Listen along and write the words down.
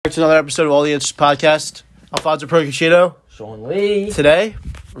back to another episode of All the Answers Podcast. Alfonso Procacino. Sean Lee. Today,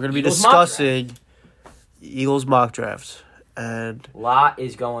 we're going to be Eagles discussing Eagles mock draft. And A lot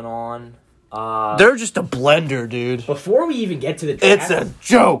is going on. they're just a blender, dude. Before we even get to the draft, It's a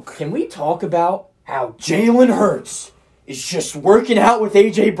joke. can we talk about how Jalen Hurts is just working out with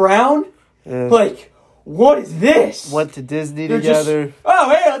A.J. Brown? Yeah. Like, what is this? Went to Disney They're together. Just,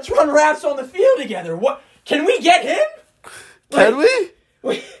 oh, hey, let's run laps on the field together. What? Can we get him? Can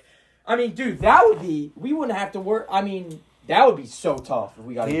we? I mean, dude, that would be. We wouldn't have to work. I mean, that would be so tough if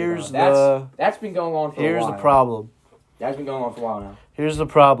we got. That's been going on for a while. Here's the problem. That's been going on for a while now. Here's the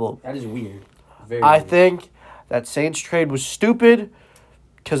problem. That is weird. Very. I weird. think that Saints trade was stupid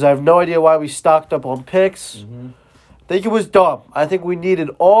because I have no idea why we stocked up on picks. Mm-hmm. I think it was dumb. I think we needed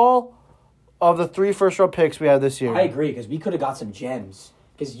all of the 3 first-round picks we had this year. I agree because we could have got some gems.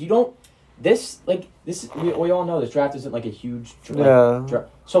 Because you don't. This. We all know this draft isn't like a huge draft. Yeah.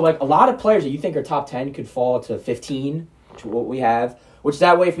 So like a lot of players that you think are top 10 could fall to 15, to what we have. Which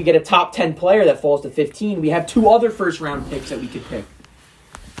that way, if we get a top 10 player that falls to 15, we have 2 other first-round picks that we could pick.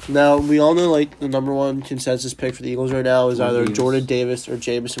 Now, we all know, like, the number one consensus pick for the Eagles right now is either Davis. Jordan Davis or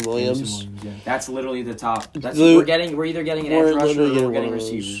Jameson Williams. Yeah. That's literally the top. We're either getting an We're edge rusher literally or getting we're getting one of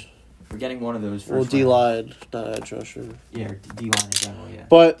those. receivers. We're getting one of those first. Well, D-line, not edge rusher. Yeah, D-line in general, yeah.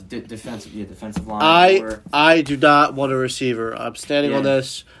 But defensive line. I do not want a receiver. I'm standing on Yeah.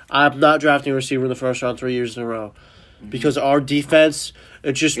 this. I'm not drafting a receiver in the first round 3 years in a row. Because our defense,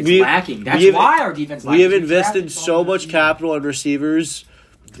 It's lacking. That's why our defense lacking. We have invested so much capital in receivers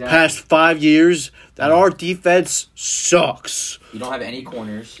past 5 years that our defense sucks. You don't have any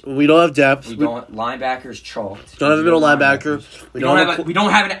corners. We don't have depth. We don't. Linebackers chalked. Don't have a middle linebacker. We don't have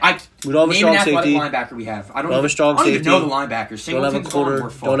a strong athletic safety. linebacker we have. I don't have a strong I don't safety. even know the linebackers. Don't have a Singleton's gone, corner. we're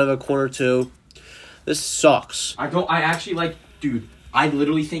fucked. Don't have a corner two. This sucks. I actually dude. I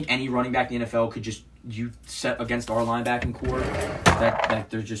literally think any running back in the NFL could just set against our linebacking core that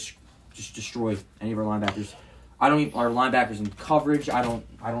they're just destroy any of our linebackers. Our linebackers in coverage. I don't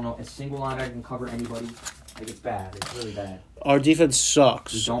know a single linebacker can cover anybody. Like it's bad. It's really bad. Our defense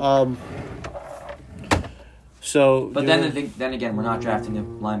sucks. We don't. But then again, we're not drafting a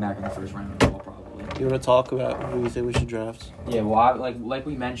linebacker in the first round at all, probably. You want to talk about who you think we should draft? Yeah, well, like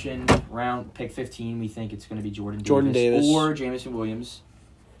we mentioned, pick 15, we think it's going to be Jordan Davis or Jameson Williams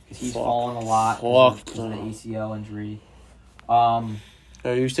because he's fallen a lot because of the ACL injury.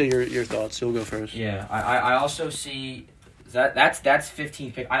 You say your thoughts. You'll go first. Yeah, I also see that's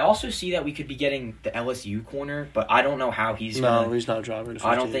 15th pick. I also see that we could be getting the LSU corner, but I don't know how he's he's not dropping.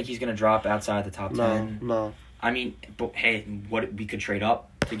 I don't think he's going to drop outside the top 10. No. I mean, but hey, we could trade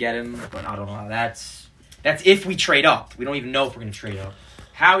up to get him, but I don't know how that's if we trade up. We don't even know if we're going to trade up.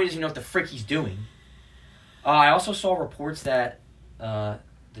 Howie doesn't know what the frick he's doing. I also saw reports that the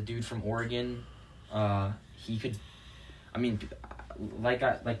dude from Oregon, he could. I mean,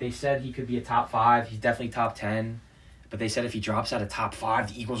 like they said, he could be a top 5. He's definitely top 10. But they said if he drops out of top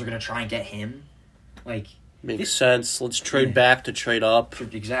 5, the Eagles are going to try and get him. Makes sense. Let's trade back to trade up.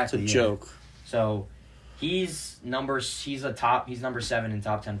 Exactly. It's a joke. So he's number 7 in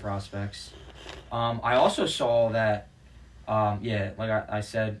top 10 prospects. I also saw that I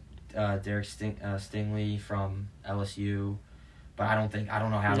said Derek Stingley from LSU. But I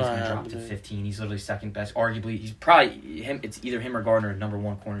don't know how he's going to drop to 15. He's literally second best. Arguably, he's probably him. It's either him or Gardner, number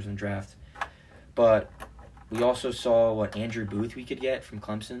 1 corners in the draft. But we also saw Andrew Booth we could get from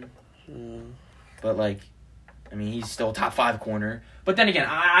Clemson. But he's still a top 5 corner. But then again,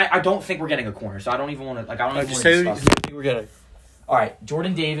 I don't think we're getting a corner, so I don't even want to. I don't even want to discuss. Who do you think we're getting? All right,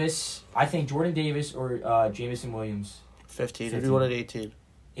 Jordan Davis. I think Jordan Davis or Jameson Williams. 15. If you wanted 18.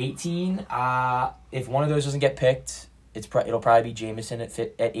 18. If one of those doesn't get picked. It'll probably be Jameson at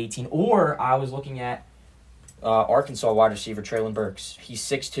 18. Or I was looking at Arkansas wide receiver Treylon Burks. He's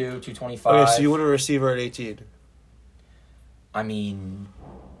 6'2", 225. Okay, so you want a receiver at 18? I mean,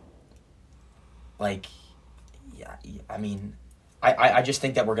 I just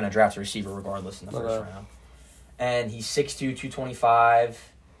think that we're going to draft a receiver regardless in the first round. And he's 6'2",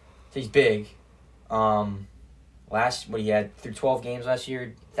 225. So he's big. He had through 12 games last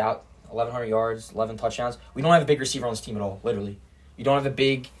year, 1,100 yards, 11 touchdowns. We don't have a big receiver on this team at all, literally. You don't have a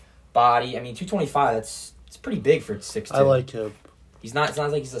big body. I mean, 225, it's pretty big for 6'2". I like him. It's not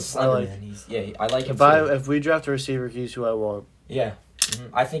like he's a slender man. I like him If we draft a receiver, he's who I want. Yeah.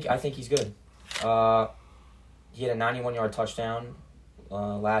 Mm-hmm. I think he's good. He had a 91-yard touchdown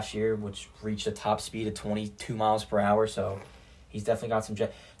last year, which reached a top speed of 22 miles per hour, so he's definitely got some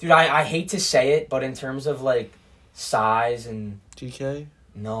jet. Dude, I hate to say it, but in terms of, size and... DK?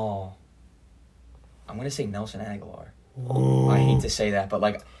 No. I'm going to say Nelson Aguilar. Ooh. I hate to say that,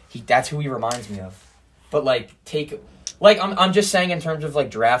 but That's who he reminds me of. But I'm just saying in terms of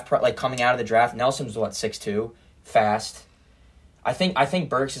like coming out of the draft, Nelson's 6'2", fast. I think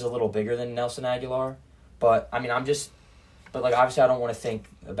Burks is a little bigger than Nelson Aguilar, but I mean obviously I don't want to think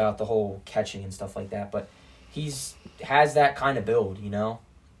about the whole catching and stuff like that, but has that kind of build, you know.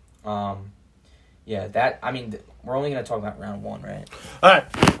 We're only gonna talk about round 1, right? All right.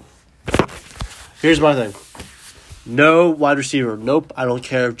 Here's my thing. No wide receiver. Nope. I don't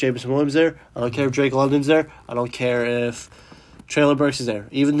care if Jameson Williams is there. I don't care if Drake London's there. I don't care if Traylon Burks is there.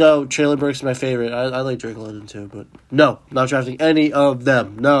 Even though Traylon Burks is my favorite, I like Drake London too. But no, not drafting any of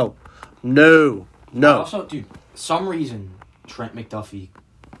them. No. Also, dude, some reason Trent McDuffie,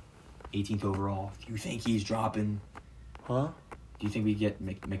 18th overall. Do you think he's dropping? Huh? Do you think we get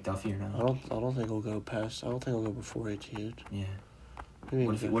McDuffie or not? I don't think he'll go past. I don't think he'll go before 18. Yeah.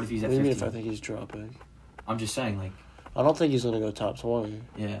 What if he's at 15? 15? If I think he's dropping? I'm just saying, like. I don't think he's gonna go top 20.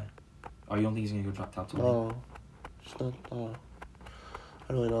 Yeah. Oh, you don't think he's gonna go top 20? No. It's not.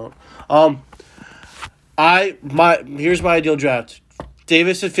 I really don't. Here's my ideal draft.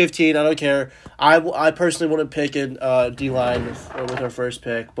 Davis at 15. I don't care. I personally wouldn't pick in D-line with our first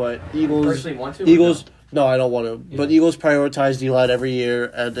pick, but Eagles. Personally want to? Eagles. No, I don't want to. Yeah. But Eagles prioritize D-line every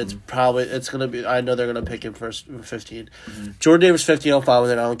year, and it's going to be... I know they're going to pick him first 15. Mm-hmm. Jordan Davis 15, I'm fine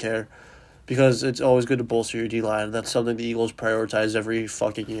with it. I don't care. Because it's always good to bolster your D-line. That's something the Eagles prioritize every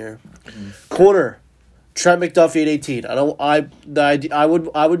fucking year. Mm-hmm. Corner. Trent McDuffie at 18.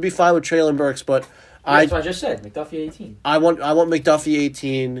 I would be fine with Traylon Burks, but... that's what I just said. McDuffie 18. I want McDuffie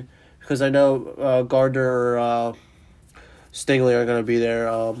 18 because I know Gardner or... Stingley are going to be there.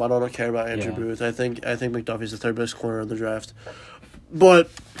 I don't care about Andrew Booth. I think McDuffie's the third best corner in the draft. But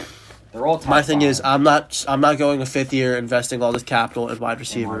they're all top my thing 5. is I'm not going a fifth year investing all this capital in wide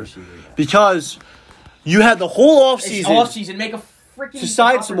receivers because you had the whole offseason make a freaking to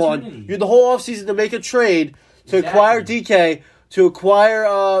sign someone. You had the whole offseason to make a trade to acquire DK, to acquire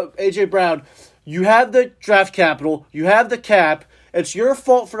AJ Brown. You have the draft capital. You have the cap. It's your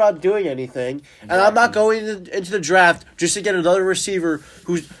fault for not doing anything, exactly. And I'm not going into the draft just to get another receiver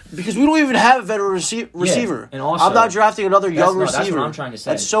because we don't even have a veteran receiver. And also, I'm not drafting another young receiver. That's what I'm trying to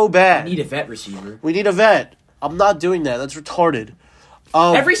say. That's so bad. We need a vet receiver. We need a vet. I'm not doing that. That's retarded.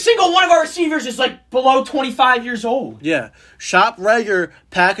 Every single one of our receivers is below 25 years old. Yeah, shop Reagor,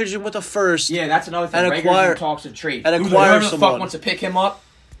 package him with a first. Yeah, that's another thing. And acquire talks of trade. And acquire whoever someone. the fuck wants to pick him up.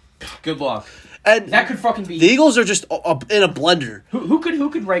 Good luck. And that could fucking be. The Eagles are just in a blender. Who could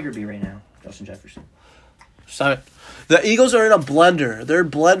Reagor be right now? Justin Jefferson. Sorry. The Eagles are in a blender. They're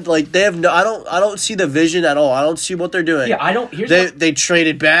they have no. I don't see the vision at all. I don't see what they're doing. Yeah, I don't. They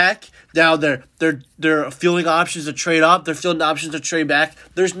traded back. Now they're fielding options to trade up. They're fielding options to trade back.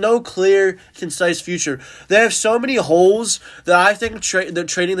 There's no clear, concise future. They have so many holes that I think the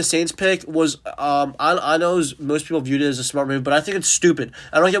trading the Saints pick was. I know most people viewed it as a smart move, but I think it's stupid.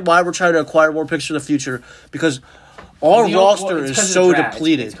 I don't get why we're trying to acquire more picks for the future because our roster is so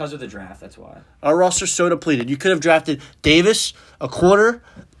depleted. It's because of the draft. That's why our roster is so depleted. You could have drafted Davis, a corner,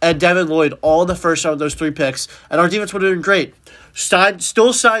 and Devin Lloyd all in the first round with those 3 picks, and our defense would have been great.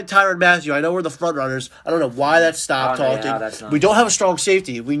 Still signed Tyrann Mathieu. I know we're the front runners. I don't know why that stopped talking. Yeah, we don't have a strong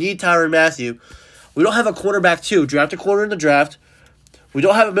safety. We need Tyrann Mathieu. We don't have a cornerback too. Draft a corner in the draft. We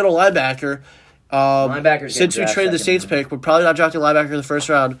don't have a middle linebacker. Since we traded the Saints pick, we're probably not drafting linebacker in the first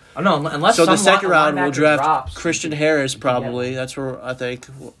round. Oh no, unless so the second round we'll draft drops, Christian Harris probably. That's where I think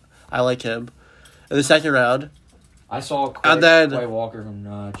I like him in the second round. I saw Quay Walker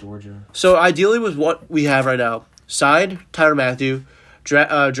from Georgia. So ideally, with what we have right now. Sign Tyrann Mathieu,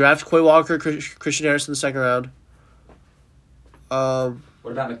 draft Quay Walker, Christian Harris in the second round.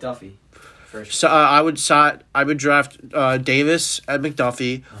 What about McDuffie? First. So I would draft Davis and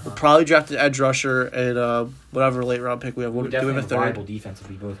McDuffie. We'll probably draft an edge rusher and whatever late round pick we have. We do we have a third? Viable defense if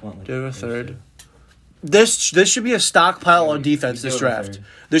we both want. Do we have a third? This should be a stockpile on defense. This draft.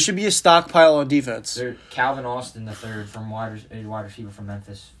 There should be a stockpile on defense. Calvin Austin, the third from wide receiver from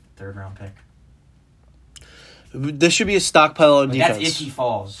Memphis, 3rd round pick. This should be a stockpile on defense. That's if he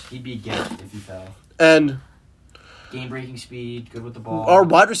falls. He'd be a gift if he fell. And game-breaking speed, good with the ball. Our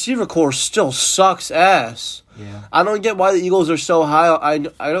wide receiver core still sucks ass. Yeah. I don't get why the Eagles are so high. I know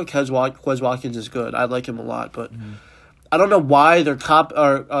Quez Watkins is good. I like him a lot, but I don't know why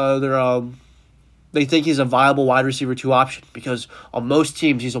they think he's a viable wide receiver 2 option because on most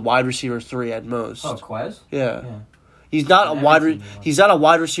teams he's a wide receiver 3 at most. Oh, Quez? Yeah. He's not a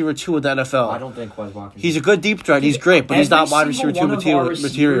wide receiver 2 in the NFL. I don't think Quez Watkins. He's a good deep threat. He's great, but he's not wide receiver 2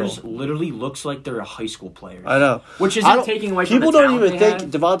 material. Literally looks like they're a high school player. I know. Which isn't taking away from people the don't even talent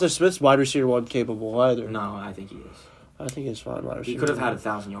think Devonta Smith's wide receiver 1 capable either. No, I think he is. I think he's fine. He could have had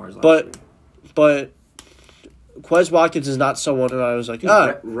 1,000 yards last But- year. But Quez Watkins is not someone that I was like, Dude,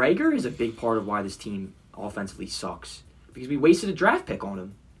 Rager is a big part of why this team offensively sucks. Because we wasted a draft pick on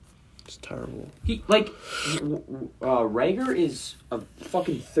him. it's terrible. Rager is a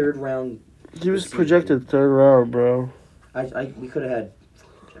fucking third round. He was projected third round, bro. We could have had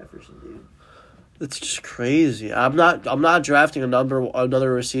Jefferson, dude. It's just crazy. I'm not drafting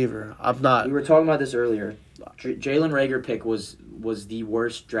another receiver. I'm not. We were talking about this earlier. Jalen Rager pick was the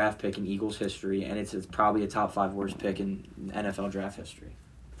worst draft pick in Eagles history, and it's probably a top 5 worst pick in NFL draft history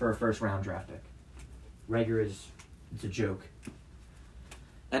for a first round draft pick. Rager it's a joke.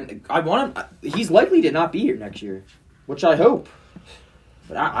 And I want him. He's likely to not be here next year, which I hope.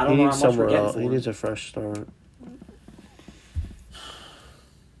 But I don't know how much we're getting for He him. needs a fresh start.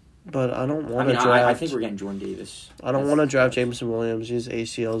 But I don't want to draft. I think we're getting Jordan Davis. I don't want to draft Jameson Williams. He has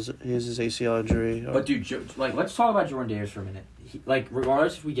his ACL injury. But dude, let's talk about Jordan Davis for a minute.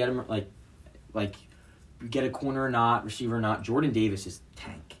 Regardless if we get him, like we get a corner or not, receiver or not, Jordan Davis is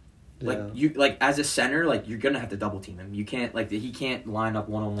tank. As a center, you're gonna have to double team him. You can't he can't line up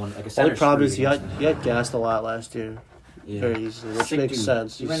 1-on-1 like a center. The problem is he got gassed a lot last year. Yeah. Very easily, which makes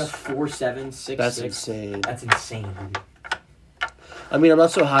sense. He ran a 4.7, 6.6. That's insane. That's insane, dude. I mean, I'm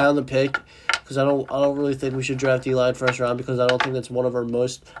not so high on the pick because I don't really think we should draft Eli in first round because I don't think that's one of our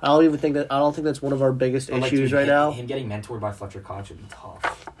most. I don't think that's one of our biggest issues right now. Him getting mentored by Fletcher Cox would be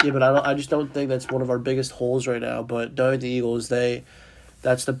tough. Yeah, but I just don't think that's one of our biggest holes right now. But knowing the Eagles,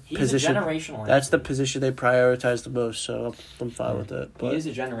 that's the position. A generational that's the athlete. position they prioritize the most. So I'm fine with it. But he is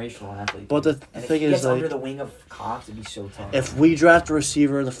a generational athlete. But the and thing if he is, gets under the wing of Cox, it'd be so tough. if we draft a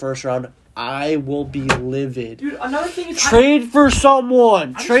receiver in the first round, I will be livid. Dude, another thing is trade for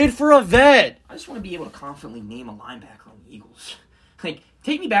someone. Trade for a vet. I just want to be able to confidently name a linebacker on the Eagles. Take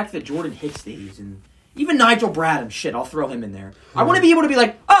me back to the Jordan Hicks days and even Nigel Bradham. Shit, I'll throw him in there. I want to be able to be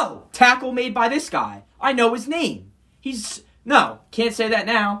like, oh, tackle made by this guy. I know his name. Can't say that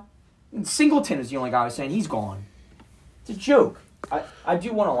now. And Singleton is the only guy I was saying. He's gone. It's a joke. I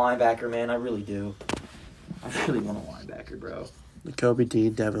do want a linebacker, man. I really do. I really want a linebacker, bro. Kobe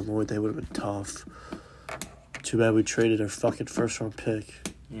Dean, Devin Lloyd, they would have been tough. Too bad we traded our fucking first round pick.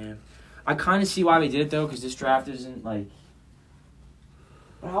 Yeah. I kind of see why we did it, though, because this draft isn't, But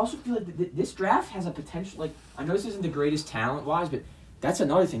I also feel like this draft has a potential, I know this isn't the greatest talent-wise, but that's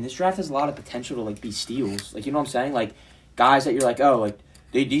another thing. This draft has a lot of potential to, be steals. You know what I'm saying? Guys that you're like, oh,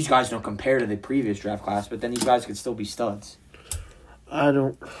 these guys don't compare to the previous draft class, but then these guys could still be studs. I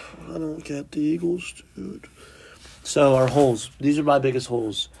don't get the Eagles, dude. So our holes. These are my biggest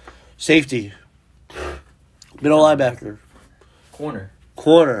holes. Safety. Middle linebacker.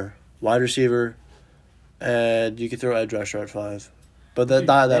 Corner. Wide receiver. And you can throw edge rusher at 5. But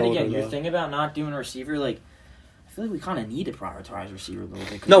not that order. Your thing about not doing a receiver, I feel like we kind of need to prioritize receiver a little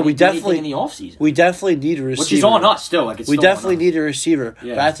bit. No, we definitely in the offseason. We definitely need a receiver. Which is on us still. We definitely need a receiver.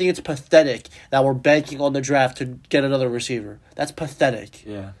 Yeah. But I think it's pathetic that we're banking on the draft to get another receiver. That's pathetic.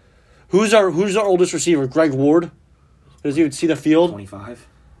 Yeah. Who's our oldest receiver? Greg Ward? Does he even see the field? 25.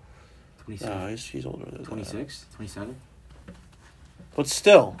 26. No, he's older than 26? 27? But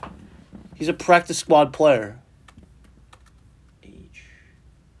still, he's a practice squad player. Age.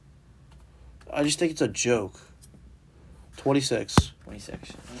 I just think it's a joke. 26.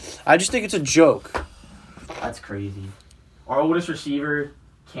 26. I just think it's a joke. That's crazy. Our oldest receiver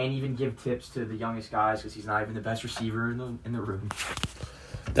can't even give tips to the youngest guys because he's not even the best receiver in the room.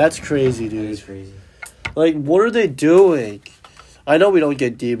 That's crazy, That dude. is crazy. What are they doing? I know we don't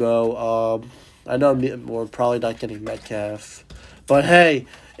get Debo. I know we're probably not getting Metcalf. But hey,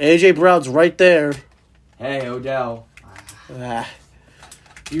 A.J. Brown's right there. Hey, Odell. Ah.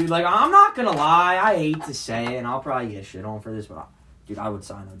 Dude, I'm not going to lie. I hate to say it, and I'll probably get shit on for this, but, dude, I would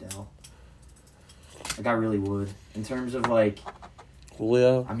sign Odell. I really would. In terms of,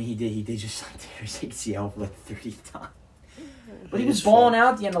 Julio. I mean, he did just tear his ACL for, the 30th time. But he was balling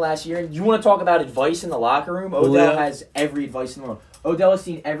out at the end of last year. And you want to talk about advice in the locker room? Odell has every advice in the world. Odell has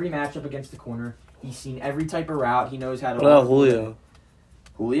seen every matchup against the corner. He's seen every type of route. He knows how to... What about Julio?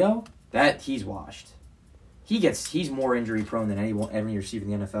 Julio? He's washed. He's more injury prone than every receiver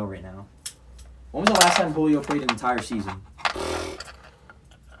in the NFL right now. When was the last time Julio played an entire season?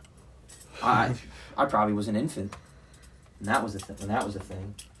 I probably was an infant. And that was the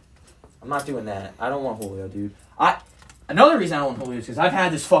thing. I'm not doing that. I don't want Julio, dude. Another reason I don't want Julio is because I've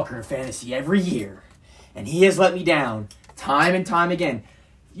had this fucker in fantasy every year. And he has let me down time and time again.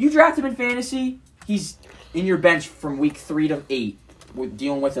 You draft him in fantasy, he's in your bench from week 3 to 8.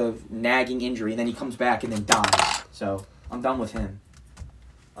 Dealing with a nagging injury, and then he comes back and then dies. So, I'm done with him.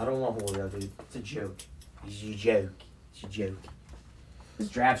 I don't want Julio, dude. It's a joke. It's a joke. It's a joke. This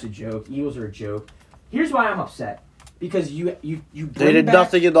draft's a joke. Eagles are a joke. Here's why I'm upset. Because you They did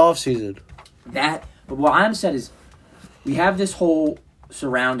nothing in the offseason. But what I'm upset is we have this whole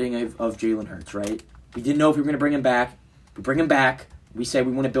surrounding of Jalen Hurts, right? We didn't know if we were going to bring him back. We bring him back. We said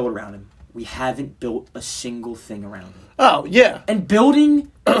we want to build around him. We haven't built a single thing around him. Oh, yeah. And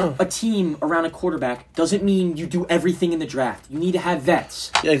building a team around a quarterback doesn't mean you do everything in the draft. You need to have vets.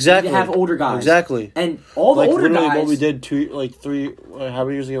 Yeah, exactly. You need to have older guys. Exactly. And all the older guys. What we did how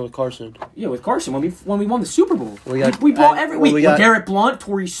many years ago with Carson? Yeah, with Carson when we won the Super Bowl. We We brought got Garrett Blunt,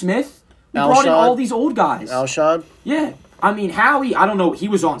 Torrey Smith. We Alshon. brought in all these old guys. Alshon. Yeah. I mean, Howie, I don't know. He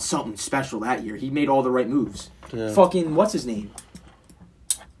was on something special that year. He made all the right moves. Yeah. Fucking, what's his name?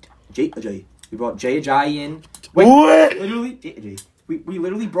 Jay. We brought Jay Ajayi in. What? Literally, we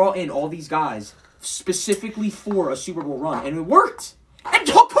literally brought in all these guys specifically for a Super Bowl run, and it worked. And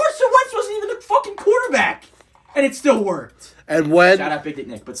Carson Wentz wasn't even a fucking quarterback, and it still worked. And when Shout out Big Dick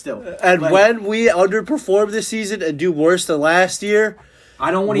Nick, but still. when we underperform this season and do worse than last year,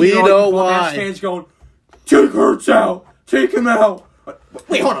 I don't want to hear all you bum-ass fans going, take Hurts out, take him out.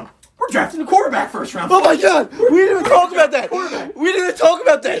 Wait, hold on. We're drafting the quarterback first round. Oh my God! We didn't even talk about that. We didn't even talk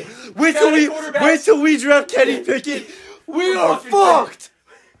about that. Wait till we draft Kenny Pickett. We are fucked.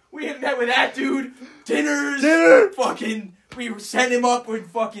 We have met with that dude. Dinners. Fucking. We sent him up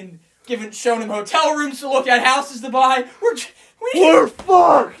with fucking showing him hotel rooms to look at, houses to buy. We're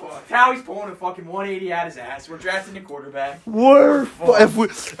fucked. Howie's pulling a fucking 180 out his ass. We're drafting the quarterback. We're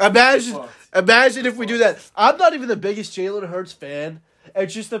fucked. Imagine if we do that. I'm not even the biggest Jalen Hurts fan.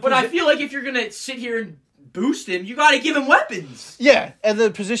 It's just But I feel like if you're gonna sit here and boost him, you gotta give him weapons. Yeah, and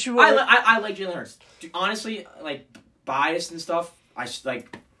the position where I like Jalen Hurts. Dude, honestly, like biased and stuff. I still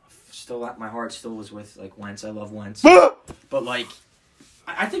my heart still was with like Wentz. I love Wentz, but like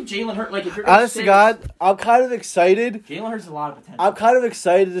I think Jalen Hurts. Like if you're honest to God, I'm kind of excited. Jalen Hurts has a lot of potential. I'm kind of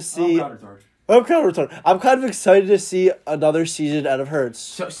excited to see. I'm kind of excited to see another season out of Hurts.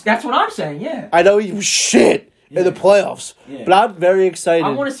 So that's what I'm saying. Yeah, I know he was shit in the playoffs, but I'm very excited.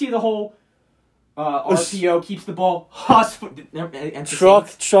 I want to see the whole RPO keeps the ball truck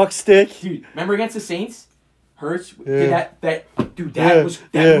stick. Dude, remember against the Saints? Hurts did that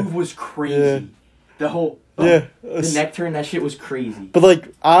move was crazy. Yeah. The whole the neck turn, that shit was crazy. But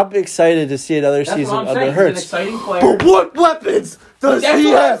like, I'm excited to see another season under Hurts. He's an exciting player. But what weapons does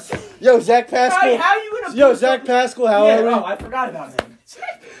he have? Yo, Zach Pascal. How are you gonna? Yo, Zach Pascal. How are we? Oh, I forgot about him.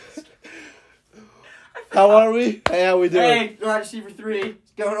 How are we? Hey, how we doing? Hey, wide receiver 3.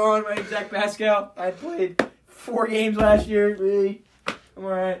 What's going on? My name's Zach Pascal. I played 4 games last year. I'm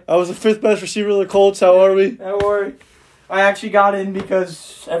alright. I was the 5th best receiver of the Colts. How are we? Don't worry. I actually got in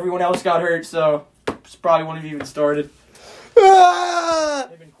because everyone else got hurt, so it's probably wouldn't have even started. Ah!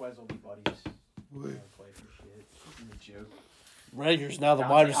 Him and Quez will be buddies. We're gonna play for shit. It's a joke. Rager's now the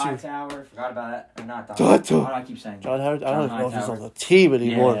wide receiver. Hightower. Forgot about that. I'm not John. Why do I keep saying John Howard. I don't even know if he's Hightower. on the team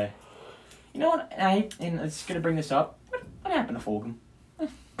anymore. Yeah. You know what? And it's gonna bring this up. What happened to Fulgham?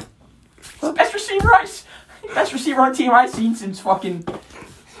 Best receiver on team I've seen since fucking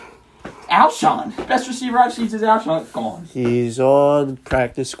Alshon. Best receiver I've seen since Alshon. Gone. He's on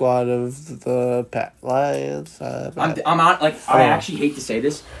practice squad of the Lions. I'm not like I actually hate to say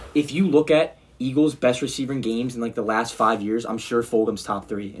this. If you look at Eagles' best receiver in games in like the last 5 years, I'm sure Fulgham's top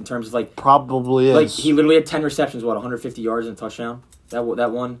 3 in terms of like probably is. Like he literally had 10 receptions, 150 yards and a touchdown. That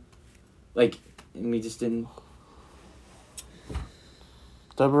one. Like, and we just didn't.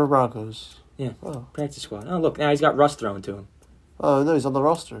 Denver Broncos. Yeah. Practice squad. Oh, look, now he's got Russ thrown to him. Oh, no, he's on the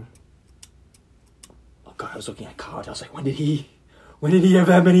roster. Oh, God, I was looking at college. I was like, when did he have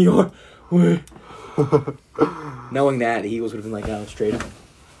that many yards? Knowing that, the Eagles would have been like, let's trade him.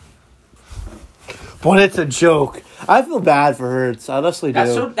 But it's a joke. I feel bad for Hurts. I honestly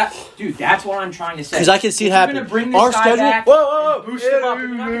do. Dude, that's what I'm trying to say. Because I can see it happen. You're going to bring this guy back boost him up, and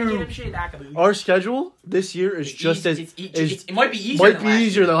you're not going to give him shit back. Our schedule this year is it might be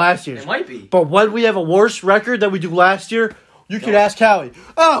easier than last year. It might be. But when we have a worse record than we do last year, you can ask Howie.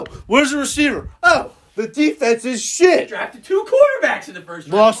 Oh, where's the receiver? Oh, the defense is shit. You drafted 2 quarterbacks in the first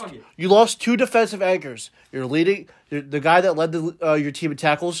round. You lost 2 defensive anchors. You're the guy that led your team in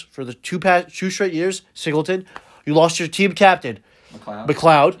tackles for the 2 straight years, Singleton. You lost your team captain,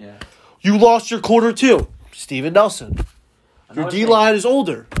 McLeod. Yeah. You lost your quarter 2, Steven Nelson. Your D-line is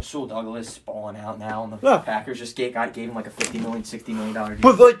older. Rasul Douglas balling out now, and the Packers just gave him like a $50 million, $60 million deal.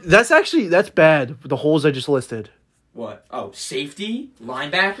 But like that's bad. The holes I just listed. What? Oh, safety,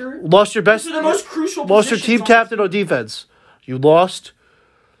 linebacker. Lost your best. These are the most crucial. Lost your team captain on defense. You lost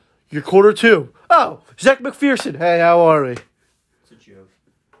your quarter 2. Oh, Zach McPherson. Hey, how are we? It's a joke.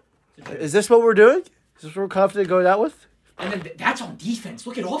 Is this what we're doing? Is this what we're confident going out with? And then that's on defense.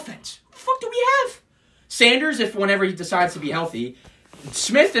 Look at offense. What the fuck do we have? Sanders, if whenever he decides to be healthy.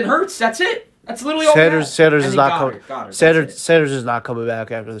 Smith and Hurts, that's it. That's literally all we have. Sanders And is then not coming. Goddard, Sanders is not coming back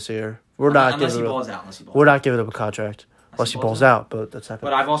after this year. We're not unless giving he him. balls out. We're not giving him a contract unless he balls out. But that's not.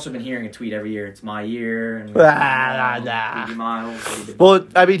 But I've also been hearing a tweet every year. It's my year. And Nah. Miles. Well,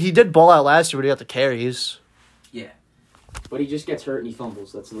 I mean, he did ball out last year when he got the carries. Yeah. But he just gets hurt and he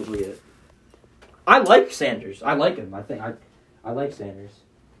fumbles. That's literally it. I like Sanders. I like him. I like Sanders.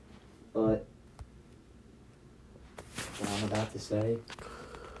 But what I'm about to say,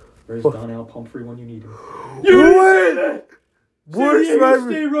 where's Donnell Pumphrey when you need him? Stay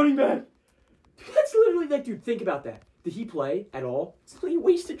running back. Dude, that's literally like, dude, think about that. Did he play at all? It's literally a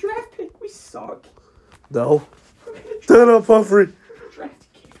wasted draft pick. We suck. No. Donnell Pumphrey. Draft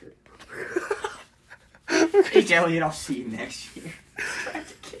kicker. Hey, Elliott, I'll see you next year.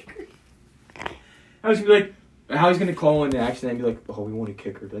 Draft kicker. I was gonna be like, how he's gonna call in the accident and be like, oh, we want a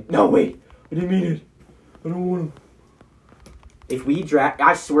kicker. Be like, no, wait, I didn't mean it. I don't want him. If we draft,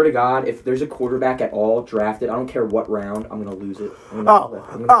 I swear to God, if there's a quarterback at all drafted, I don't care what round, I'm gonna lose it. I'm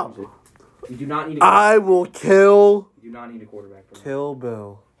gonna lose it. You do not need a quarterback. I will kill. You do not need a quarterback. For Kill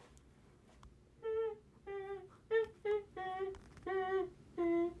Bill.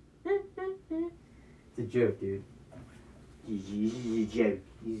 It's a joke, dude. It's a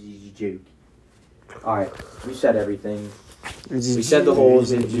joke. Alright, we said everything. We said the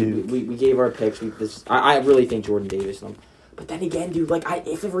holes. We gave our picks. I really think Jordan Davis. But then again, dude, like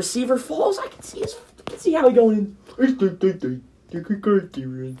if a receiver falls, I can see how he going in.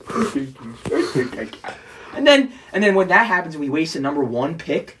 And then when that happens, we waste the number 1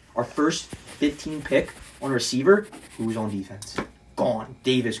 pick, our first 15 pick on a receiver. Who's on defense? Gone.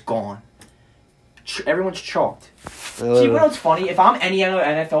 Davis gone. Everyone's chalked. See, what's funny? If I'm any other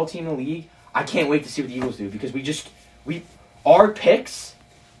NFL team in the league, I can't wait to see what the Eagles do because our picks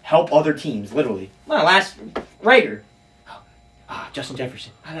help other teams, literally. Last Rager. Justin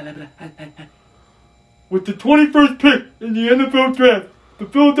Jefferson. With the 21st pick in the NFL draft, the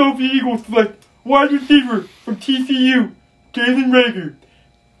Philadelphia Eagles select wide receiver from TCU, Jalen Reagor.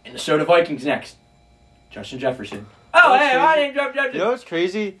 And the Minnesota Vikings next. Justin Jefferson. Oh, hey, I didn't drop Jefferson. You know what's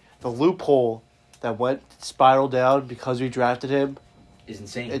crazy? The loophole that went spiral down because we drafted him is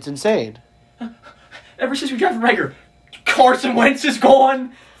insane. It's insane. Ever since we drafted Rager, Carson Wentz is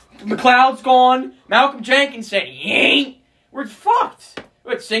gone. McLeod's gone. Malcolm Jenkins said he ain't. We're fucked.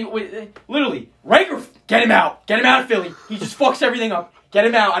 Literally, Rager, get him out. Get him out of Philly. He just fucks everything up. Get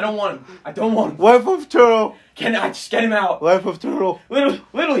him out. I don't want him. Life of Turtle. Just get him out. Life of Turtle.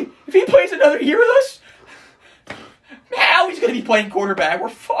 Literally, if he plays another year with us, now he's going to be playing quarterback. We're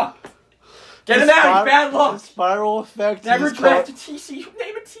fucked. Get him out. He's bad luck. The spiral effect. Never drafted TCU.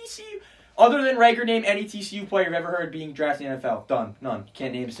 Name a TCU. Other than Rager, name any TCU player you've ever heard being drafted in the NFL. Done. None.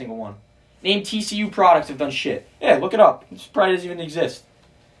 Can't name a single one. Name TCU products have done shit. Yeah, look it up. It probably doesn't even exist.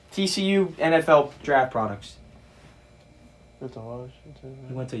 TCU NFL draft products. He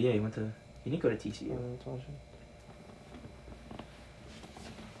went to. He didn't go to TCU.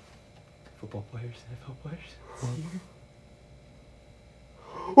 Football players, NFL players.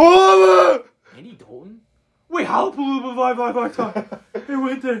 Andy Dalton? Wait, Halapalooza, bye. He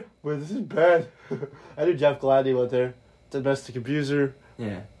went there. Wait, this is bad. I knew Jeff Gladney went there. Domestic abuser.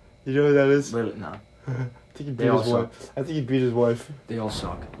 Yeah. You know who that is? No. I think he beat his wife. I think he beat his wife. They all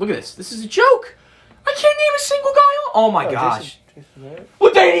suck. Look at this. This is a joke. I can't name a single guy on. Oh my gosh. Jason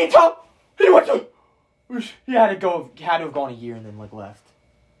What they need to? He went to. He had to have gone a year and then left.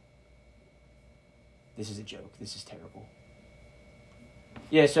 This is a joke. This is terrible.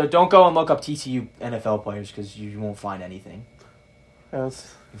 Yeah, so don't go and look up TCU NFL players because you won't find anything.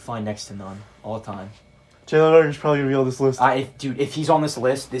 Yes. You find next to none all the time. Jalen Reagor's probably gonna be on this list. If he's on this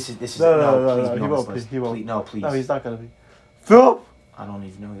list, this is no. He won't be. He won't. Please. No, he's not gonna be. Phil. I don't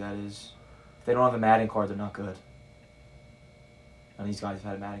even know who that is. If they don't have a Madden card, they're not good. None of these guys have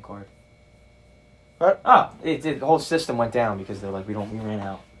had a Madden card. What? The whole system went down because they're like, we ran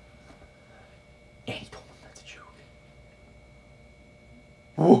out. And he told them that's a joke.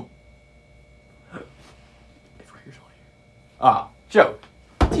 Whoa. If Rager's on here. Joke.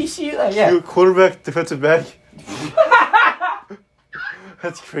 TCU, yeah. You quarterback, defensive back.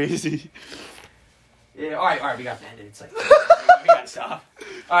 That's crazy. Yeah, all right, we got to end it. It's like, we got to stop.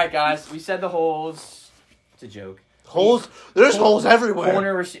 All right, guys, we said the holes. It's a joke. Holes? There's holes everywhere.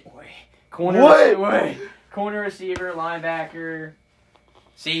 Corner receiver, linebacker,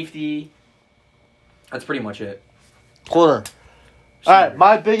 safety. That's pretty much it. Corner. All right,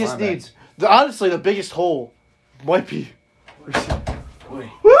 my biggest needs. Honestly, the biggest hole might be. Wait.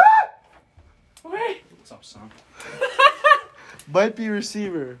 What's up, son? Might be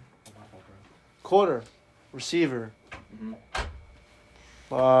receiver. Corner. Receiver.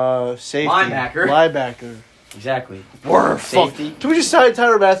 Safety. Linebacker. Exactly. Safety. Can we just sign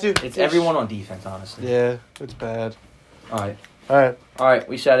Tyrann Mathieu? It's everyone on defense, honestly. Yeah, it's bad. All right.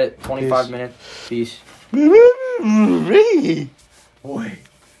 We said it. 25 minutes. Peace. Boy.